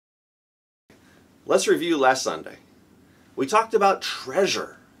Let's review last Sunday. We talked about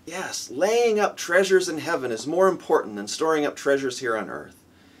treasure. Yes, laying up treasures in heaven is more important than storing up treasures here on earth.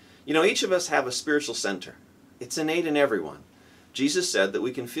 You know, each of us have a spiritual center. It's innate in everyone. Jesus said that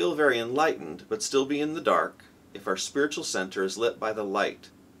we can feel very enlightened but still be in the dark if our spiritual center is lit by the light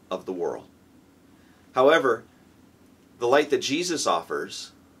of the world. However, the light that Jesus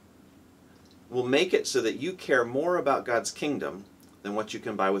offers will make it so that you care more about God's kingdom than what you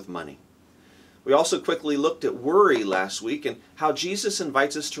can buy with money. We also quickly looked at worry last week and how Jesus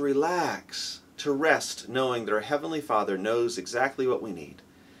invites us to relax, to rest, knowing that our Heavenly Father knows exactly what we need.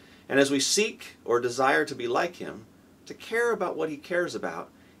 And as we seek or desire to be like Him, to care about what He cares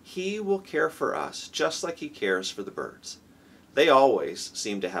about, He will care for us just like He cares for the birds. They always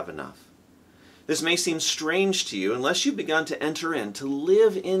seem to have enough. This may seem strange to you unless you've begun to enter in, to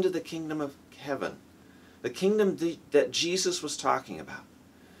live into the kingdom of heaven, the kingdom that Jesus was talking about.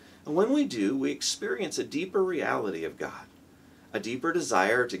 And when we do, we experience a deeper reality of God, a deeper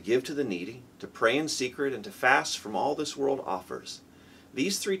desire to give to the needy, to pray in secret, and to fast from all this world offers.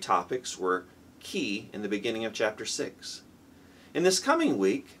 These three topics were key in the beginning of chapter 6. In this coming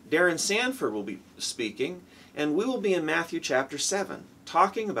week, Darren Sanford will be speaking, and we will be in Matthew chapter 7,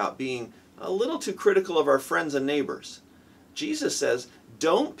 talking about being a little too critical of our friends and neighbors. Jesus says,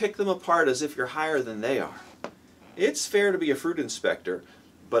 don't pick them apart as if you're higher than they are. It's fair to be a fruit inspector,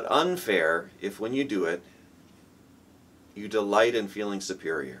 but unfair if when you do it, you delight in feeling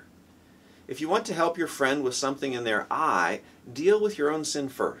superior. If you want to help your friend with something in their eye, deal with your own sin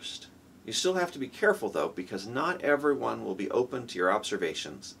first. You still have to be careful though, because not everyone will be open to your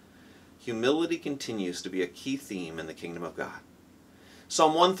observations. Humility continues to be a key theme in the kingdom of God.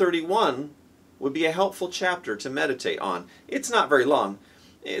 Psalm 131 would be a helpful chapter to meditate on. It's not very long.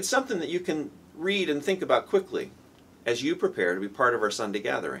 It's something that you can read and think about quickly as you prepare to be part of our Sunday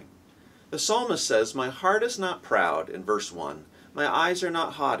gathering. The psalmist says, "My heart is not proud," in verse 1. "My eyes are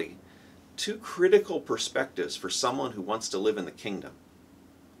not haughty." Two critical perspectives for someone who wants to live in the kingdom.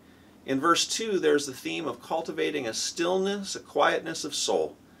 In verse 2, there's the theme of cultivating a stillness, a quietness of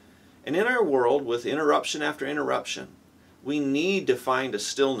soul. And in our world, with interruption after interruption, we need to find a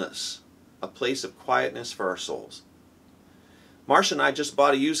stillness, a place of quietness for our souls. Marcia and I just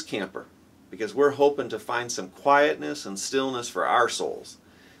bought a used camper because we're hoping to find some quietness and stillness for our souls.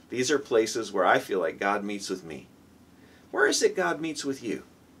 These are places where I feel like God meets with me. Where is it God meets with you?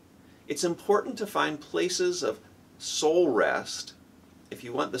 It's important to find places of soul rest if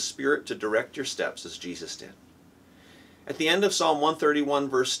you want the Spirit to direct your steps as Jesus did. At the end of Psalm 131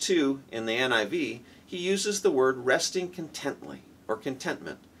 verse 2 in the NIV, he uses the word resting contently or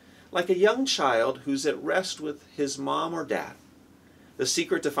contentment, like a young child who's at rest with his mom or dad. The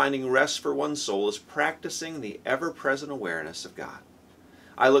secret to finding rest for one's soul is practicing the ever-present awareness of God.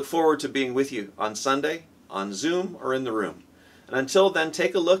 I look forward to being with you on Sunday, on Zoom, or in the room. And until then,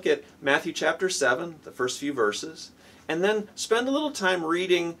 take a look at Matthew chapter 7, the first few verses, and then spend a little time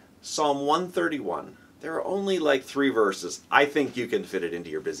reading Psalm 131. There are only like 3 verses. I think you can fit it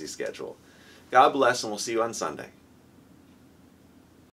into your busy schedule. God bless, and we'll see you on Sunday.